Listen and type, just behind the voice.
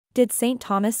Did St.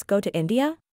 Thomas go to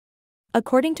India?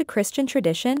 According to Christian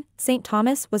tradition, St.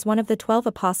 Thomas was one of the 12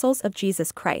 apostles of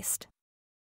Jesus Christ.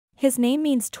 His name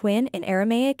means twin in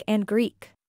Aramaic and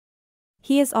Greek.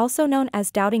 He is also known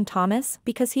as Doubting Thomas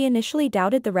because he initially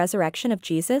doubted the resurrection of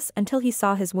Jesus until he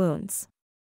saw his wounds.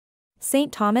 St.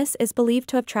 Thomas is believed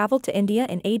to have traveled to India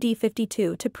in AD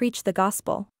 52 to preach the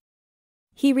gospel.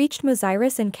 He reached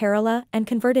Muziris in Kerala and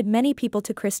converted many people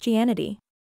to Christianity.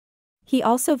 He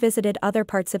also visited other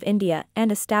parts of India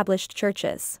and established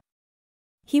churches.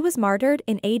 He was martyred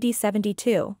in AD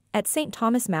 72, at St.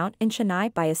 Thomas Mount in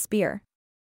Chennai by a spear.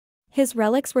 His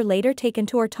relics were later taken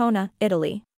to Ortona,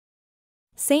 Italy.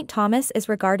 St. Thomas is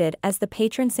regarded as the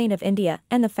patron saint of India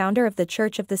and the founder of the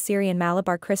Church of the Syrian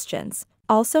Malabar Christians,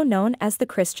 also known as the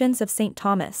Christians of St.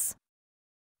 Thomas.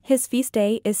 His feast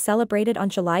day is celebrated on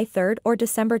July 3rd or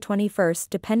December 21st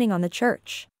depending on the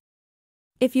church.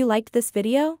 If you liked this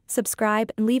video,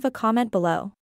 subscribe and leave a comment below.